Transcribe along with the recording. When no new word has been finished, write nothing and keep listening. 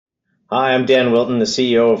Hi, I'm Dan Wilton, the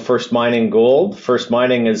CEO of First Mining Gold. First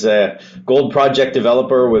Mining is a gold project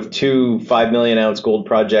developer with two 5 million ounce gold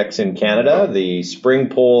projects in Canada, the Spring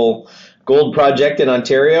Pole Gold Project in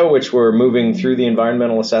Ontario, which we're moving through the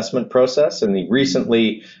environmental assessment process, and the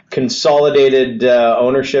recently consolidated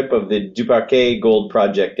ownership of the Duparquet Gold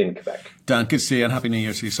Project in Quebec. Dan, good to see you, and Happy New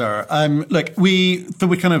Year to you, sir. Look, we thought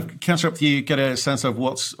we kind of catch up with you, get a sense of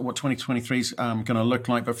what 2023 is going to look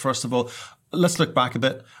like. But first of all, let's look back a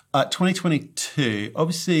bit. 2022,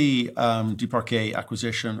 obviously, Duparquet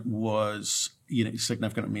acquisition was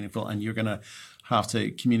significant and meaningful, and you're going to have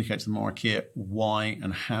to communicate to the market why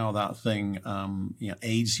and how that thing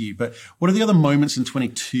aids you. But what are the other moments in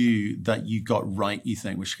 22 that you got right, you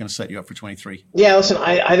think, which is going to set you up for 23? Yeah, listen,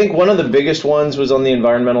 I think one of the biggest ones was on the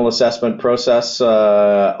environmental assessment process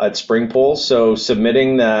at Spring Pole. So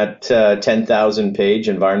submitting that 10,000 page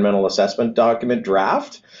environmental assessment document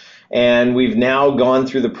draft. And we've now gone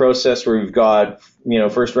through the process where we've got,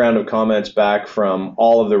 first round of comments back from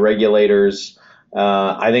all of the regulators.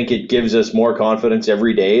 I think it gives us more confidence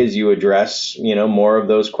every day as you address, more of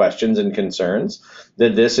those questions and concerns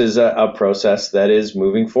that this is a process that is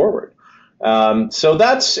moving forward. So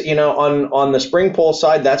that's, on the Spring Pole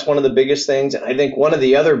side, that's one of the biggest things. And I think one of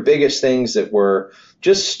the other biggest things that we're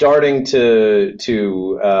just starting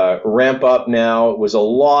to ramp up now was a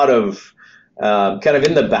lot of kind of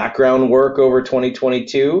in the background work over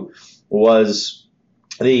 2022 was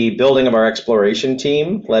the building of our exploration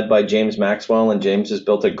team led by James Maxwell, and James has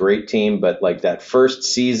built a great team, but like that first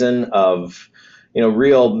season of,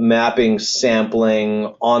 real mapping,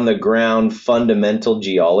 sampling, on the ground, fundamental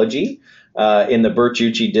geology in the Birch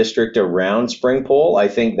Uchi district around Spring Pole, I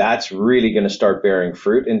think that's really going to start bearing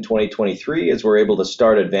fruit in 2023 as we're able to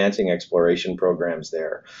start advancing exploration programs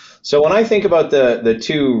there. So when I think about the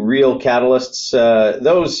two real catalysts,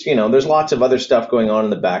 those, there's lots of other stuff going on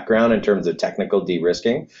in the background in terms of technical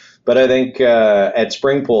de-risking. But I think at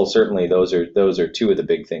Spring Pole, certainly those are two of the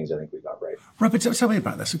big things I think we got right. Right, but tell me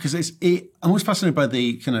about this, because I'm always fascinated by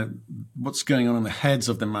the kind of what's going on in the heads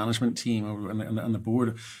of the management team and the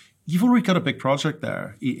board. You've already got a big project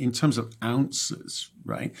there in terms of ounces,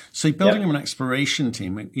 right? So you're building an exploration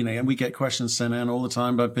team, and we get questions sent in all the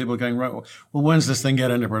time about people going, right, well, when's this thing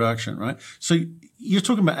get into production, right? So you're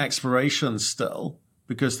talking about exploration still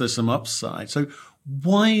because there's some upside. So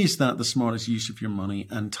why is that the smartest use of your money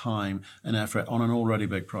and time and effort on an already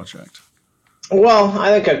big project? Well,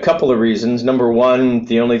 I think a couple of reasons. Number one,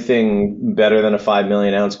 the only thing better than a 5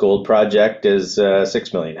 million ounce gold project is a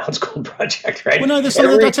 6 million ounce gold project, right? Well, no,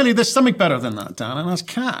 I tell you, there's something better than that, Dan, and that's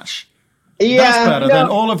cash. Yeah, that's better than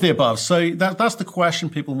all of the above. So that's the question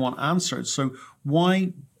people want answered. So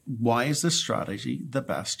why is this strategy the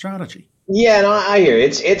best strategy? Yeah, no, I hear you.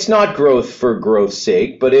 It's not growth for growth's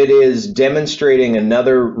sake, but it is demonstrating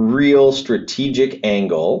another real strategic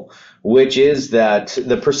angle, which is that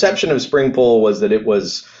the perception of Spring Pole was that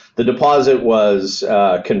the deposit was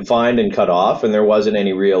confined and cut off, and there wasn't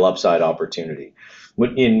any real upside opportunity.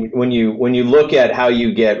 When you look at how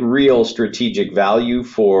you get real strategic value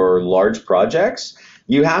for large projects,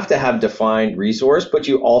 you have to have defined resource, but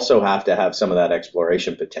you also have to have some of that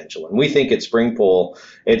exploration potential. And we think at Spring Pole,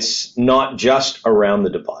 it's not just around the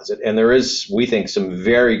deposit. And there is, we think, some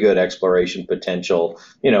very good exploration potential,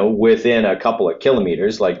 within a couple of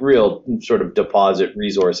kilometers, like real sort of deposit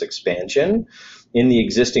resource expansion in the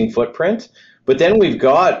existing footprint. But then we've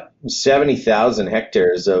got 70,000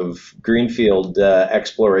 hectares of greenfield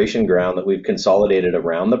exploration ground that we've consolidated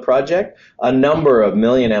around the project, a number of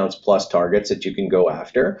million ounce plus targets that you can go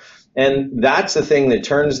after. And that's the thing that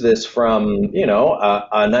turns this from,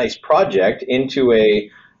 a nice project into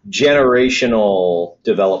a generational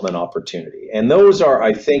development opportunity. And those are,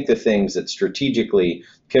 I think, the things that strategically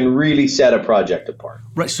can really set a project apart.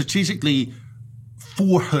 Right, strategically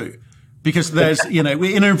for who? Because there's, in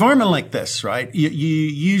an environment like this, right, you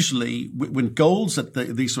usually, when gold's at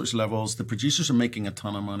these sorts of levels, the producers are making a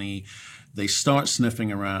ton of money. They start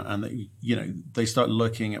sniffing around and, they start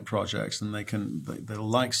looking at projects, and they'll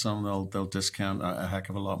like some, they'll discount a heck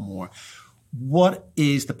of a lot more. What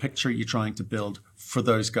is the picture you're trying to build for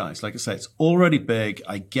those guys? Like I say, it's already big.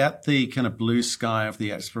 I get the kind of blue sky of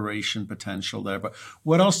the exploration potential there, but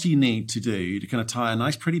what else do you need to do to kind of tie a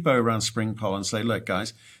nice pretty bow around Spring Pole and say, look,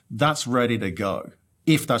 guys, that's ready to go,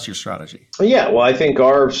 if that's your strategy? Yeah, well, I think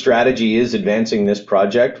our strategy is advancing this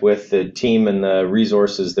project with the team and the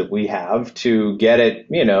resources that we have to get it,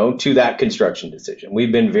 to that construction decision.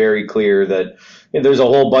 We've been very clear that there's a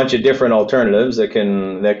whole bunch of different alternatives that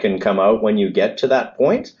can come out when you get to that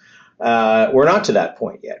point. We're not to that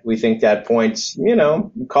point yet. We think that point's,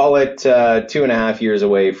 call it 2.5 years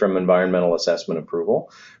away from environmental assessment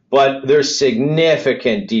approval. But there's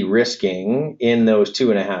significant de-risking in those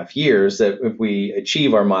 2.5 years that if we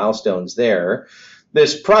achieve our milestones there,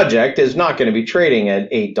 this project is not going to be trading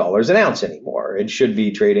at $8 an ounce anymore. It should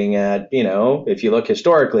be trading at, if you look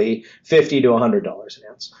historically, $50 to $100 an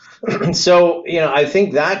ounce. So, I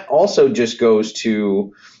think that also just goes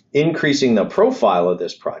to increasing the profile of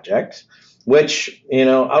this project, which,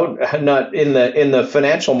 not in the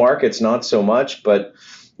financial markets, not so much, but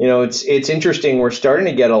it's interesting. We're starting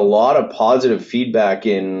to get a lot of positive feedback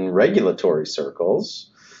in regulatory circles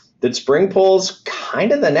that Springpole's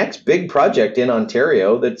kind of the next big project in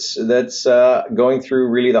Ontario that's going through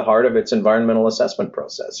really the heart of its environmental assessment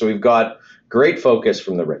process. So we've got great focus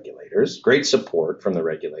from the regulators, great support from the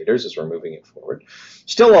regulators as we're moving it forward.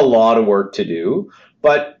 Still a lot of work to do,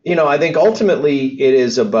 but I think ultimately it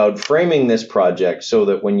is about framing this project so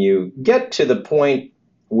that when you get to the point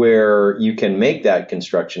where you can make that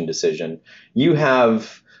construction decision, you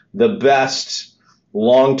have the best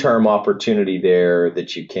long-term opportunity there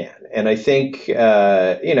that you can. And I think,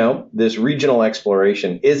 this regional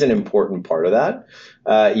exploration is an important part of that.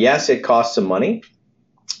 Yes, it costs some money,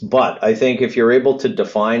 but I think if you're able to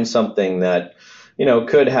define something that,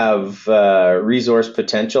 could have resource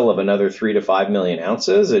potential of another 3 to 5 million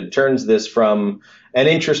ounces, it turns this from an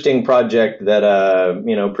interesting project that a,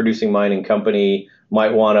 producing mining company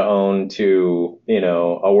might want to own to,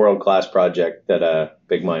 a world-class project that a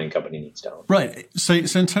big mining company needs to own. Right. So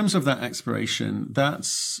in terms of that exploration,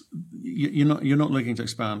 that's you're not looking to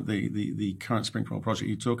expand the current Springpole project.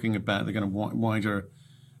 You're talking about the kind of wider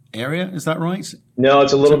area. Is that right? No,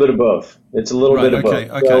 it's a little bit of both. It's a little bit of both.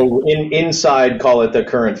 Okay. So inside, call it the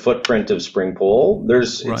current footprint of Springpole.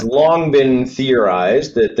 It's long been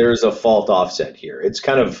theorized that there's a fault offset here. It's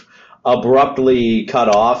kind of abruptly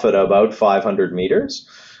cut off at about 500 meters.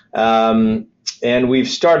 And we've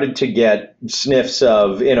started to get sniffs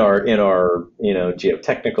of in our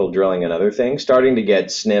geotechnical drilling and other things, starting to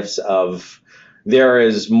get sniffs of there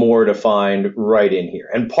is more to find right in here.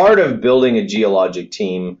 And part of building a geologic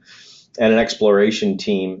team and an exploration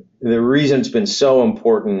team, the reason it's been so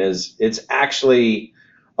important is it's actually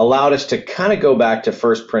allowed us to kind of go back to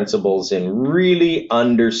first principles in really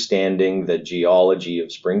understanding the geology of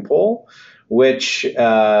Springpole, which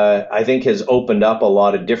I think has opened up a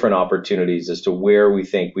lot of different opportunities as to where we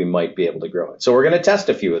think we might be able to grow it. So we're going to test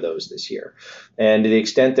a few of those this year. And to the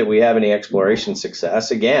extent that we have any exploration success,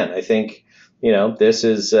 again, I think, this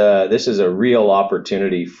is a real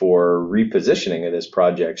opportunity for repositioning of this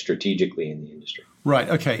project strategically in the industry. Right.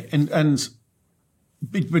 Okay.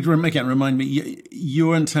 But again, remind me,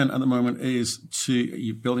 your intent at the moment is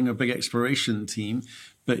you're building a big exploration team,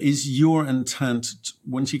 but is your intent,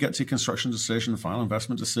 once you get to construction decision, final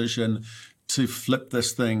investment decision, to flip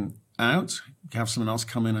this thing out, have someone else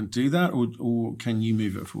come in and do that, or can you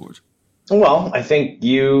move it forward? Well, I think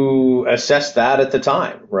you assess that at the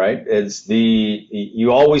time, right?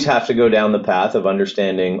 You always have to go down the path of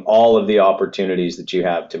understanding all of the opportunities that you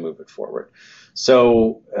have to move it forward.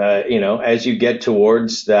 So, as you get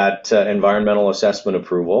towards that environmental assessment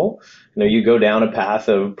approval, you go down a path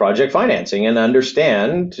of project financing and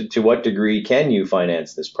understand to what degree can you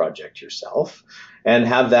finance this project yourself and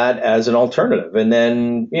have that as an alternative. And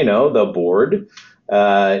then, the board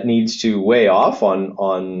needs to weigh off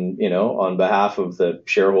on behalf of the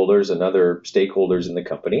shareholders and other stakeholders in the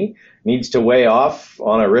company, needs to weigh off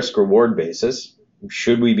on a risk reward basis.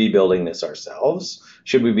 Should we be building this ourselves?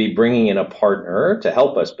 Should we be bringing in a partner to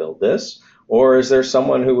help us build this? Or is there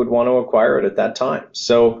someone who would want to acquire it at that time?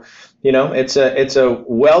 So, it's a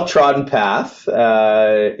well-trodden path.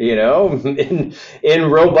 In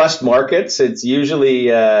robust markets, it's usually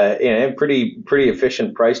pretty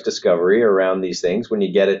efficient price discovery around these things when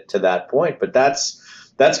you get it to that point. But that's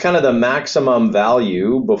kind of the maximum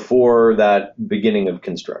value before that beginning of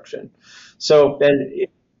construction. So, and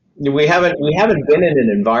we haven't been in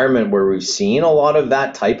an environment where we've seen a lot of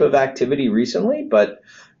that type of activity recently, but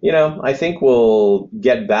I think we'll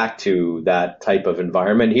get back to that type of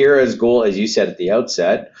environment here as gold, as you said at the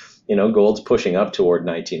outset, gold's pushing up toward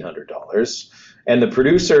 $1,900. And the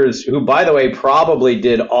producers, who, by the way, probably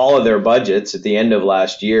did all of their budgets at the end of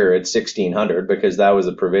last year at $1,600 because that was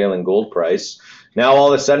the prevailing gold price, now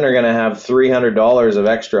all of a sudden are going to have $300 of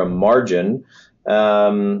extra margin,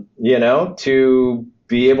 to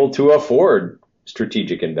be able to afford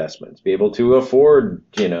strategic investments, be able to afford,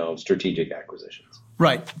 strategic acquisitions.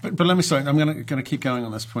 Right, but let me start. I'm going to keep going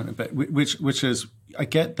on this point a bit, which is, I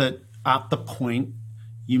get that at the point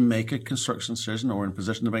you make a construction decision or in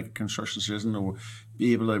position to make a construction decision or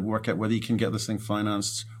be able to work out whether you can get this thing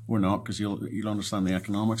financed or not, because you'll understand the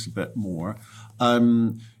economics a bit more.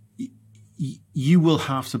 you will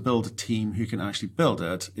have to build a team who can actually build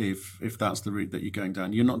it if that's the route that you're going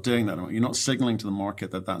down. You're not doing that. You're not signaling to the market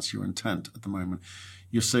that that's your intent at the moment.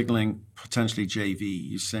 You're signaling potentially JV.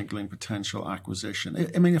 You're signaling potential acquisition.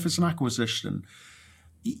 I mean, if it's an acquisition,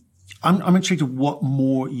 I'm intrigued of what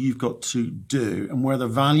more you've got to do and where the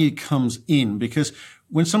value comes in, because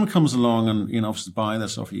when someone comes along and offers to buy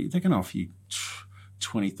this off you, they can offer you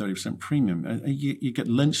 20, 30% premium. You get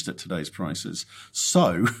lynched at today's prices.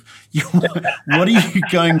 So what are you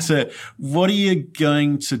going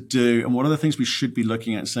to do? And what are the things we should be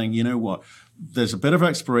looking at, saying, you know what, there's a bit of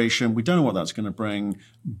expiration. We don't know what that's going to bring,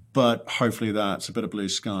 but hopefully that's a bit of blue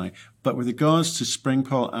sky. But with regards to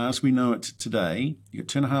Springpole as we know it today, you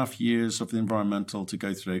got 2.5 years of the environmental to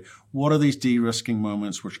go through. What are these de-risking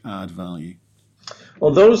moments which add value?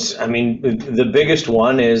 Well, the biggest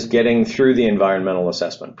one is getting through the environmental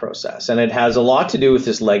assessment process. And it has a lot to do with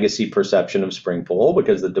this legacy perception of Springpole,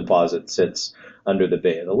 because the deposit sits under the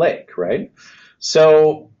Bay of the Lake, right?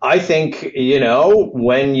 So I think,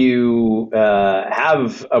 when you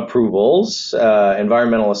have approvals,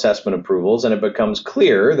 environmental assessment approvals, and it becomes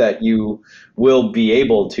clear that you will be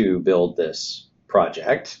able to build this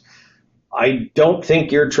project, I don't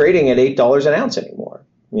think you're trading at $8 an ounce anymore.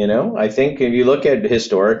 I think if you look at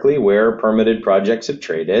historically where permitted projects have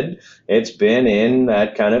traded, it's been in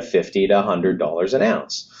that kind of $50 to $100 an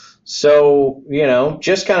ounce. So,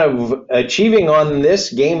 just kind of achieving on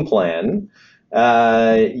this game plan,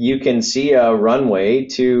 you can see a runway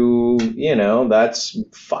to, that's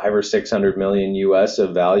 500 or 600 million US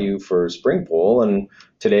of value for Springpole. And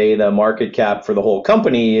today the market cap for the whole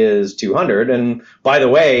company is 200. And by the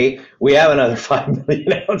way, we have another 5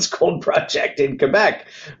 million ounce gold project in Quebec,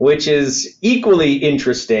 which is equally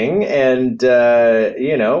interesting. And,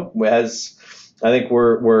 as I think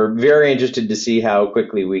we're very interested to see how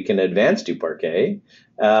quickly we can advance Duparquet.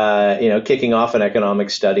 Kicking off an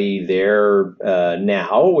economic study there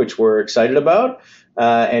now, which we're excited about,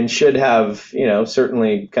 and should have,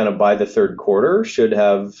 certainly kind of by the third quarter, should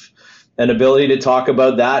have an ability to talk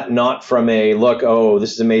about that, not from a look, oh,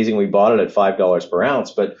 this is amazing, we bought it at $5 per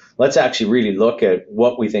ounce, but let's actually really look at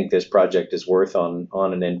what we think this project is worth on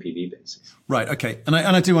an NPV basis. Right. Okay. And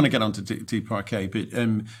I do want to get on to Duparquet, but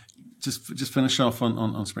just finish off on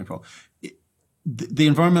Springpole. The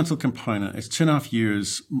environmental component is 2.5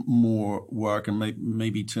 years more work, and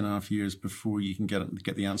maybe 2.5 years before you can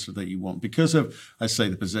get the answer that you want, because of, I say,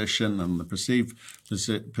 the position and the perceived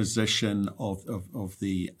position of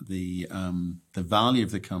the value of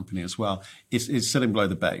the company as well. It's sitting below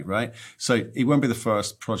the bay, right? So it won't be the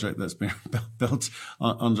first project that's been built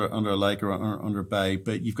under a lake or under a bay,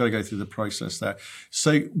 but you've got to go through the process there.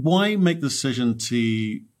 So why make the decision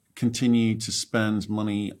to continue to spend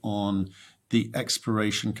money on the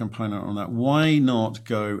exploration component on that? Why not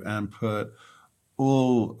go and put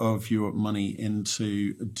all of your money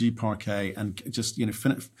into Duparquet and just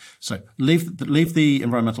finish? So leave the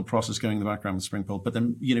environmental process going in the background with Springpole, but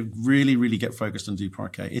then really get focused on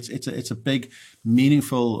Duparquet. It's a big,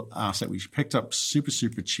 meaningful asset which you picked up super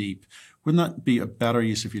cheap. Wouldn't that be a better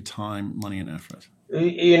use of your time, money, and effort?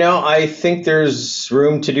 I think there's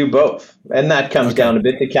room to do both. And that comes down a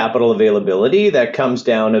bit to capital availability. That comes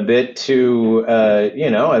down a bit to,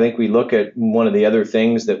 I think we look at one of the other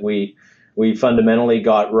things that we fundamentally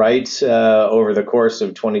got right over the course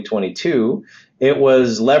of 2022. It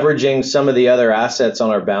was leveraging some of the other assets on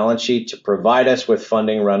our balance sheet to provide us with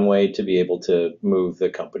funding runway to be able to move the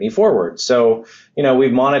company forward. So, we've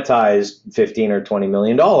monetized $15 or $20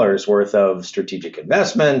 million worth of strategic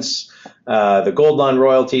investments, the Goldline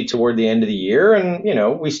royalty toward the end of the year.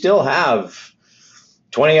 And, we still have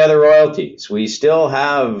 20 other royalties. We still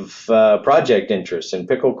have project interests in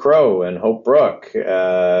Pickle Crow and Hope Brook.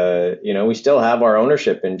 We still have our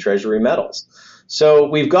ownership in Treasury Metals. So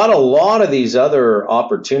we've got a lot of these other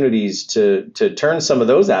opportunities to turn some of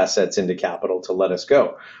those assets into capital to let us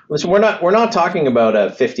go. Listen, we're not talking about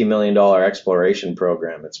a $50 million exploration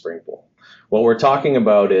program at Springpole. What we're talking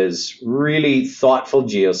about is really thoughtful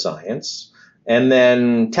geoscience and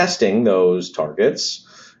then testing those targets.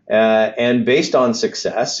 And based on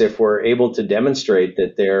success, if we're able to demonstrate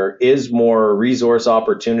that there is more resource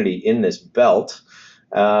opportunity in this belt,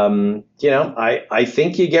 I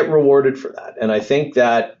think you get rewarded for that. And I think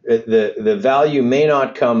that the value may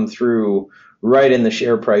not come through right in the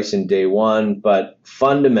share price in day one, but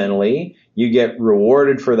fundamentally you get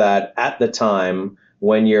rewarded for that at the time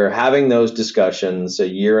when you're having those discussions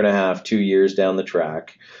 1.5 2 years down the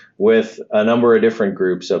track with a number of different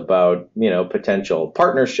groups about, potential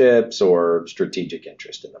partnerships or strategic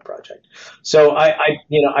interest in the project. So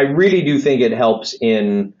I really do think it helps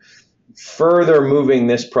in further moving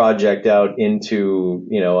this project out into,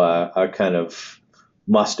 a kind of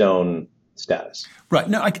must-own status. Right.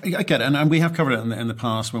 No, I get it. And we have covered it in the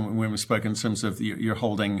past when we've spoken in terms of your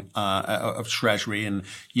holding of Treasury and,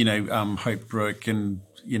 Hope Brook and,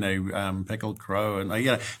 Pickled Crow.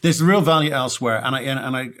 And, there's real value elsewhere. And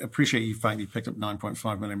I appreciate you fact you picked up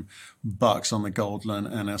 $9.5 million on the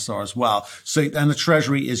Goldland NSR as well. So, and the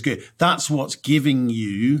Treasury is good. That's what's giving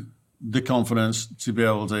you the confidence to be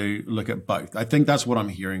able to look at both. I think that's what I'm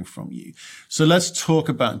hearing from you. So let's talk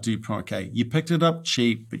about Du Parquet. You picked it up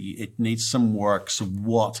cheap, but it needs some work. So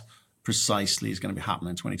what precisely is going to be happening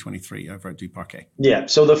in 2023 over at Du Parquet? Yeah.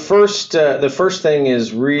 So the first thing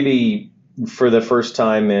is really, for the first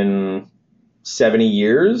time in 70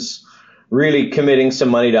 years, really committing some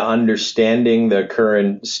money to understanding the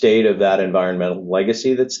current state of that environmental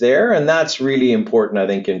legacy that's there. And that's really important, I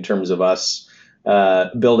think, in terms of us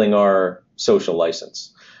building our social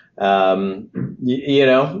license. It's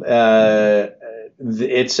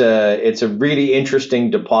a really interesting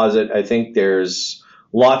deposit. I think there's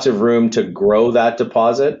lots of room to grow that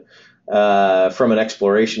deposit from an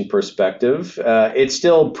exploration perspective. It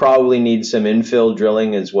still probably needs some infill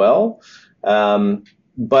drilling as well,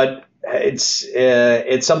 but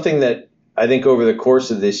it's something that I think over the course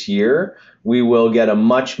of this year we will get a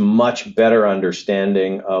much, much better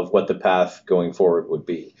understanding of what the path going forward would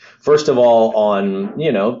be. First of all, on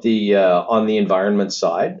the environment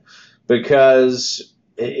side, because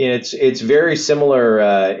it's very similar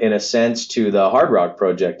in a sense to the Hard Rock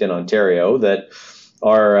project in Ontario that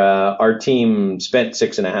our team spent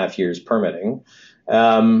 6.5 years permitting.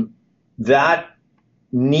 That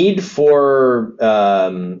need for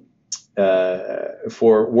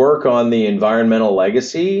work on the environmental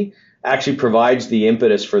legacy actually provides the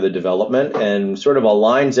impetus for the development and sort of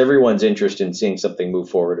aligns everyone's interest in seeing something move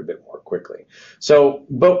forward a bit more quickly. So,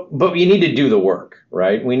 but you need to do the work,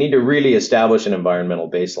 right? We need to really establish an environmental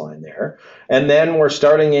baseline there. And then we're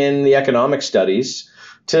starting in the economic studies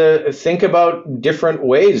to think about different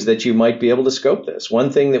ways that you might be able to scope this. One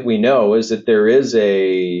thing that we know is that there is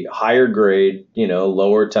a higher grade,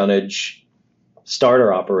 lower tonnage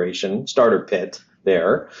starter pit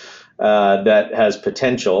there. That has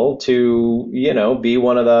potential to, be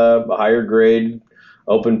one of the higher grade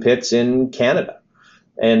open pits in Canada.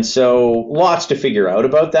 And so lots to figure out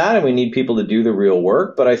about that, and we need people to do the real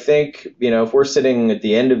work. But I think, if we're sitting at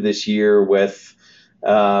the end of this year with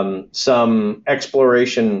some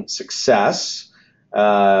exploration success,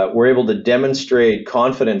 we're able to demonstrate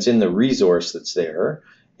confidence in the resource that's there.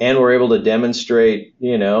 And we're able to demonstrate,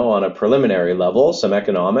 on a preliminary level, some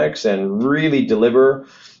economics and really deliver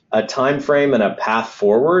a time frame and a path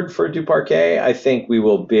forward for Du Parquet. I think we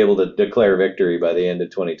will be able to declare victory by the end of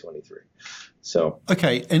 2023. So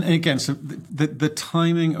okay, and again, so the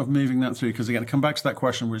timing of moving that through, because again, I come back to that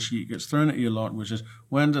question which gets thrown at you a lot, which is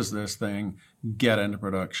when does this thing get into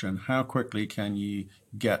production? How quickly can you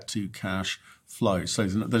get to cash flow? So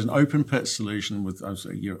there's an open pit solution with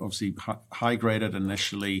you're obviously high graded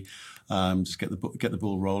initially. Just get the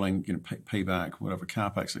ball rolling, payback, whatever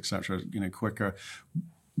capex, etc. Quicker.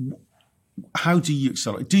 How do you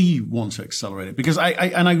accelerate? Do you want to accelerate it? Because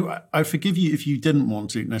I forgive you if you didn't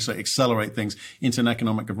want to necessarily accelerate things into an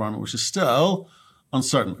economic environment which is still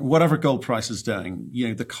uncertain. Whatever gold price is doing,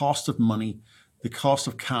 the cost of money, the cost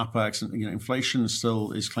of capex, and inflation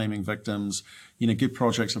still is claiming victims. Good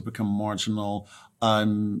projects have become marginal.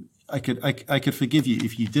 I could forgive you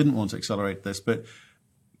if you didn't want to accelerate this, but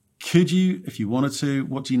could you, if you wanted to?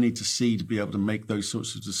 What do you need to see to be able to make those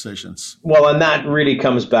sorts of decisions? Well, and that really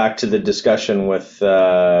comes back to the discussion with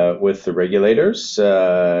the regulators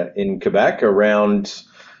in Quebec around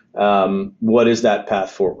what is that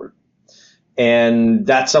path forward. And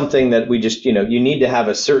that's something that we just, you need to have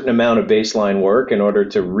a certain amount of baseline work in order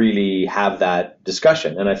to really have that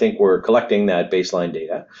discussion. And I think we're collecting that baseline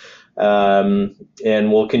data.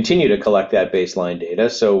 And we'll continue to collect that baseline data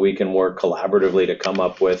so we can work collaboratively to come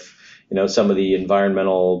up with, some of the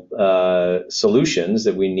environmental solutions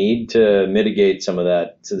that we need to mitigate some of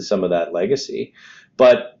that legacy.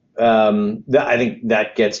 But I think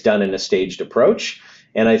that gets done in a staged approach.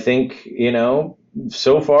 And I think,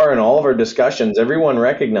 so far in all of our discussions, everyone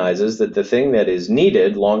recognizes that the thing that is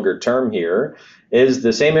needed longer term here is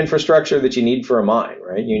the same infrastructure that you need for a mine,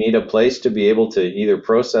 right? You need a place to be able to either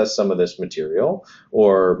process some of this material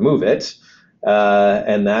or move it.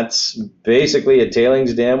 And that's basically a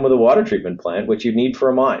tailings dam with a water treatment plant, which you need for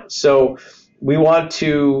a mine. So we want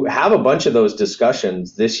to have a bunch of those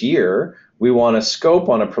discussions this year. We want to scope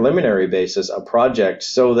on a preliminary basis a project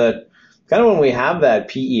so that kind of when we have that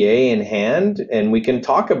PEA in hand and we can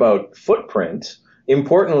talk about footprint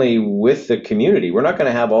importantly, with the community, we're not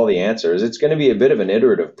going to have all the answers. It's going to be a bit of an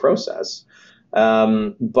iterative process.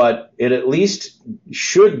 But it at least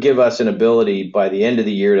should give us an ability by the end of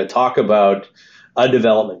the year to talk about a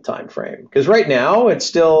development time frame. Because right now it's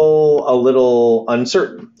still a little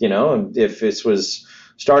uncertain. If this was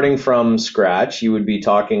starting from scratch, you would be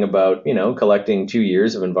talking about, collecting 2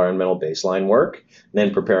 years of environmental baseline work,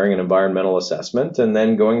 then preparing an environmental assessment, and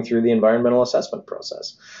then going through the environmental assessment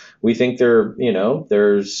process. We think there's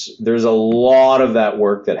a lot of that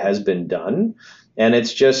work that has been done. And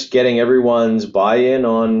it's just getting everyone's buy-in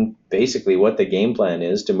on basically what the game plan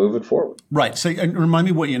is to move it forward. Right. So and remind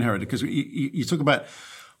me what you inherited, because you talk about,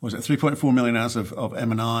 what was it, 3.4 million ounces of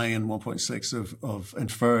M&I and 1.6 of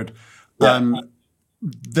inferred. Yeah. And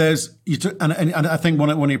I think one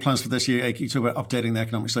of your plans for this year, you talk about updating the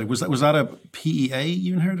economic study. Was that a PEA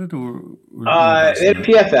you inherited, or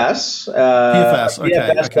PFS? PFS, okay.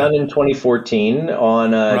 PFS done in 2014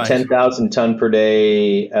 on a Right. 10,000 ton per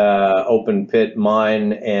day open pit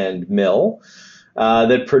mine and mill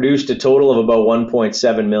that produced a total of about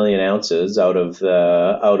 1.7 million ounces out of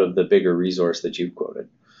the bigger resource that you've quoted.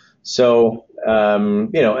 So,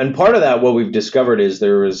 and part of that, what we've discovered is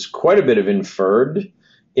there was quite a bit of inferred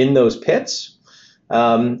in those pits.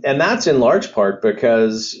 And that's in large part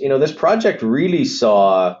because, this project really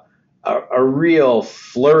saw a real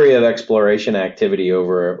flurry of exploration activity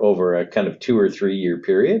over a kind of 2 or 3 year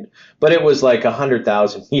period. But it was like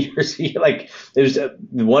 100,000 meters. Like, it was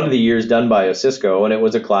one of the years done by Osisko, and it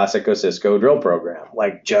was a classic Osisko drill program.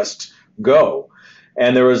 Like, just go.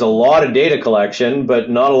 And there was a lot of data collection, but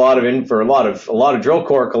not a lot of a lot of drill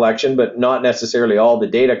core collection, but not necessarily all the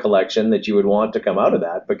data collection that you would want to come out of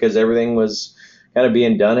that, because everything was kind of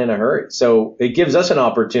being done in a hurry. So it gives us an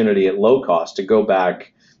opportunity at low cost to go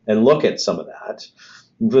back and look at some of that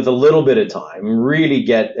with a little bit of time, really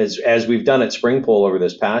get, as we've done at Springpole over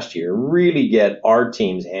this past year, really get our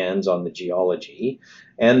team's hands on the geology,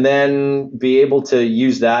 and then be able to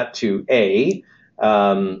use that to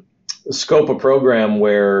scope a program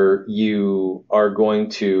where you are going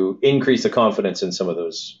to increase the confidence in some of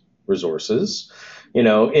those resources,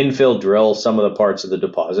 infill drill some of the parts of the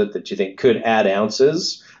deposit that you think could add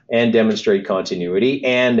ounces and demonstrate continuity,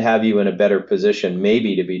 and have you in a better position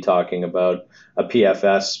maybe to be talking about a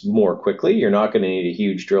PFS more quickly. You're not going to need a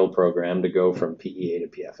huge drill program to go from PEA to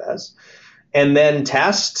PFS. And then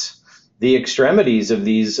test the extremities of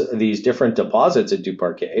these different deposits at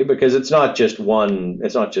Duparquet, because it's not just one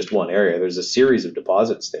area. There's a series of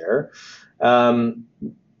deposits there,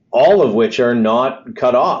 all of which are not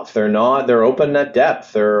cut off. They're open at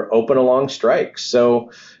depth. They're open along strikes.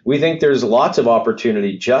 So we think there's lots of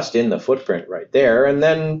opportunity just in the footprint right there. And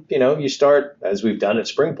then, you start, as we've done at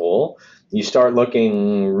Springpole, you start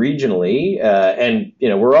looking regionally, and,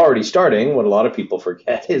 we're already starting. What a lot of people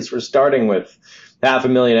forget is we're starting with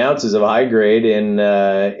 500,000 ounces of high grade in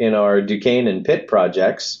our Duquesne and Pitt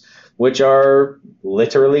projects, which are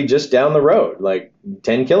literally just down the road, like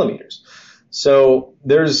 10 kilometers. So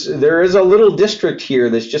there is a little district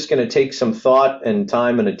here that's just going to take some thought and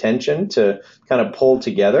time and attention to kind of pull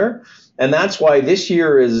together. And that's why this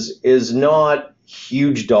year is not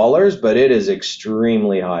huge dollars, but it is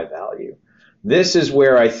extremely high value. This is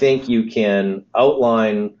where I think you can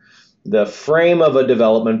outline the frame of a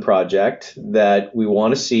development project that we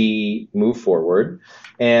want to see move forward,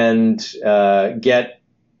 and get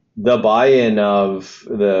the buy-in of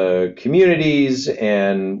the communities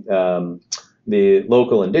and the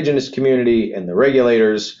local indigenous community and the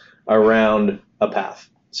regulators around a path.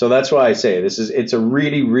 So that's why I say it's a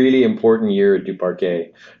really, really important year at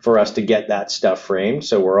Duparquet for us to get that stuff framed,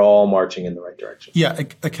 so we're all marching in the right direction. Yeah,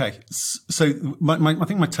 okay. So I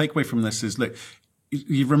think my takeaway from this is, look,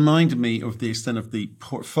 you reminded me of the extent of the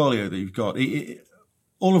portfolio that you've got,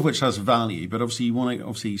 all of which has value. But obviously, you want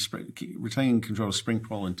to retain control of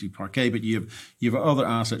Springpole and Duparquet, but you have other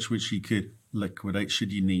assets which you could liquidate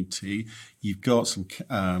should you need to. You've got some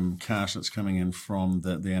cash that's coming in from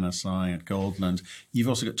the NSI at Goldland. You've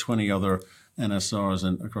also got 20 other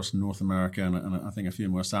NSRs across North America and I think a few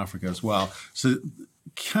in West Africa as well. So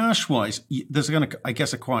cash-wise, there's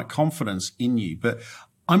a quiet confidence in you, but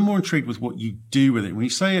I'm more intrigued with what you do with it. When you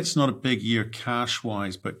say it's not a big year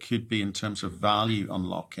cash-wise, but could be in terms of value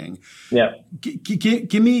unlocking. Yeah.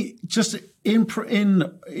 Give me just in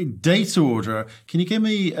data order. Can you give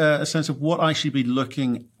me a sense of what I should be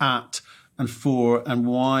looking at and for, and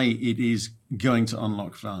why it is going to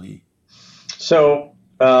unlock value? So,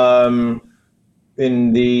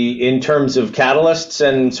 in terms of catalysts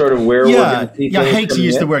and sort of where we're going to see I things hate to coming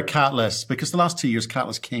use in. the word catalyst because the last 2 years,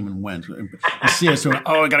 catalyst came and went. You see us going,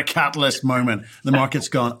 I got a catalyst moment. The market's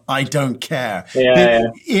gone, I don't care.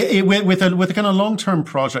 Yeah, With a kind of long-term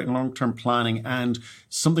project, long-term planning, and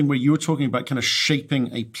something where you were talking about kind of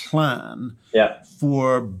shaping a plan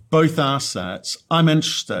for both assets, I'm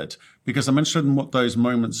interested because I'm interested in what those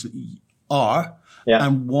moments are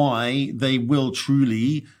and why they will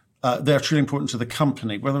truly they're truly important to the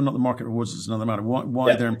company. Whether or not the market rewards it is another matter.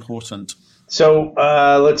 Why they're important. So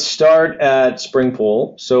let's start at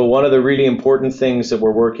Springpole. So one of the really important things that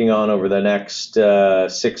we're working on over the next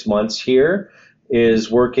 6 months here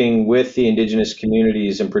is working with the Indigenous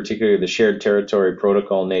communities, in particular the Shared Territory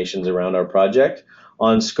Protocol nations around our project,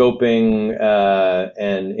 on scoping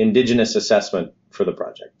and Indigenous assessment for the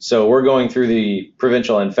project. So we're going through the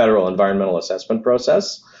provincial and federal environmental assessment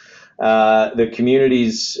process. The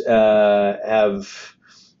communities have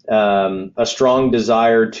a strong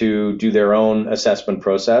desire to do their own assessment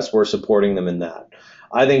process. We're supporting them in that.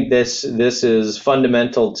 I think this is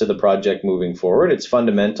fundamental to the project moving forward. It's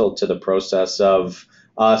fundamental to the process of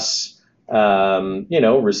us,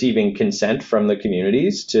 receiving consent from the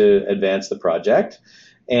communities to advance the project.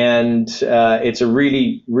 And it's a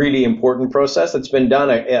really, really important process that's been done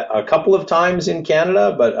a couple of times in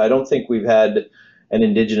Canada, but I don't think we've had an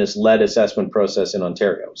Indigenous-led assessment process in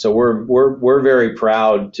Ontario. So we're very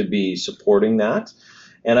proud to be supporting that,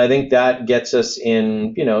 and I think that gets us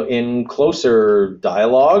in closer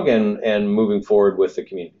dialogue and moving forward with the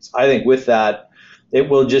communities. I think with that, it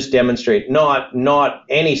will just demonstrate not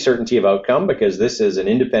any certainty of outcome because this is an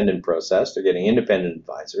independent process. They're getting independent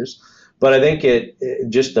advisors, but I think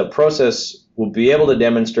just the process will be able to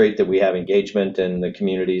demonstrate that we have engagement and the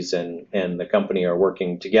communities and the company are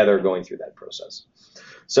working together going through that process.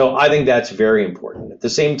 So I think that's very important. At the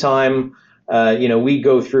same time, we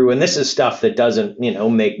go through, and this is stuff that doesn't,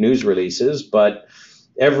 make news releases, but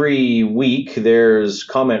every week there's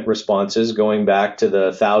comment responses going back to the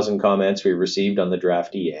 1,000 comments we received on the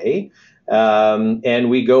draft EA. And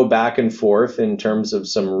we go back and forth in terms of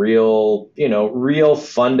some real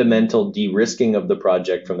fundamental de-risking of the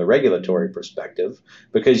project from the regulatory perspective,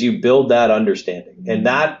 because you build that understanding. And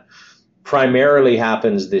that primarily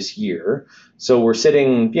happens this year. So we're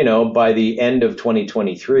sitting, by the end of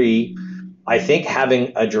 2023, I think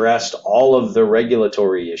having addressed all of the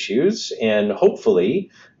regulatory issues and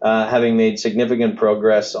hopefully having made significant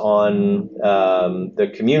progress on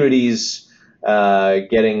the communities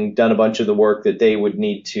getting done a bunch of the work that they would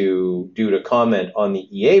need to do to comment on the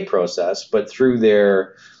EA process, but through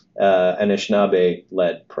their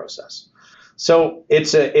Anishinaabe-led process. So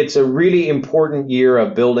it's a really important year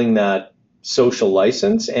of building that social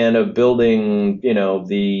license and of building,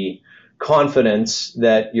 the confidence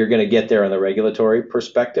that you're going to get there on the regulatory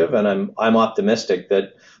perspective. And I'm optimistic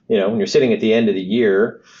that, when you're sitting at the end of the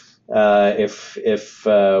year, if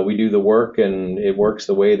we do the work and it works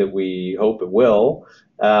the way that we hope it will,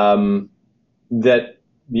 that,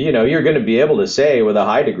 you're going to be able to say with a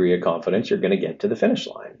high degree of confidence, you're going to get to the finish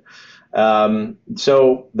line.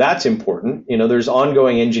 So that's important. There's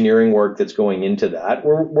ongoing engineering work that's going into that.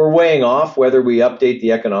 We're weighing off whether we update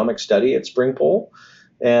the economic study at Springpole,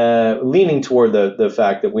 leaning toward the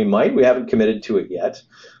fact that we might. We haven't committed to it yet,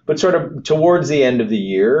 but sort of towards the end of the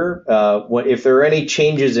year, if there are any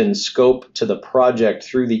changes in scope to the project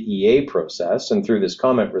through the EA process and through this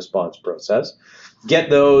comment response process, get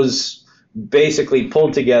those basically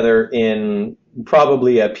pulled together in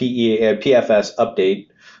probably a PFS update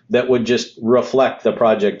that would just reflect the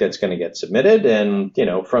project that's going to get submitted. And,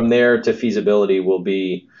 from there to feasibility will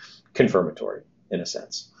be confirmatory in a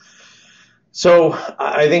sense. So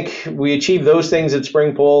I think we achieved those things at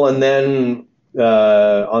Springpole, and then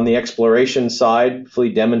on the exploration side, hopefully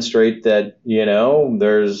demonstrate that,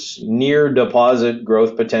 there's near deposit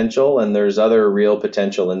growth potential and there's other real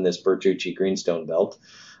potential in this Bertucci Greenstone Belt.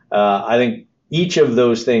 I think each of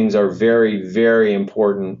those things are very, very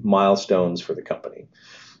important milestones for the company.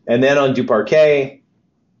 And then on Duparquet,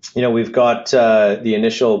 we've got the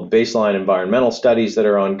initial baseline environmental studies that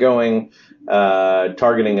are ongoing,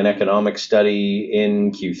 targeting an economic study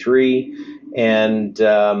in Q3. And,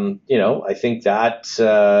 I think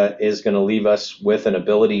that is going to leave us with an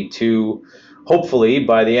ability to, hopefully,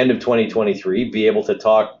 by the end of 2023, be able to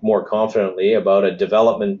talk more confidently about a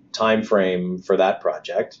development timeframe for that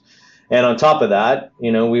project. And on top of that,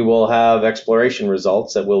 we will have exploration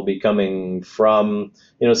results that will be coming from,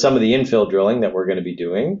 some of the infill drilling that we're going to be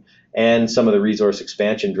doing and some of the resource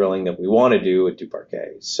expansion drilling that we want to do at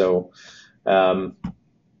Duparquet. So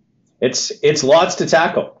it's lots to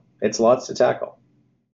tackle. It's lots to tackle.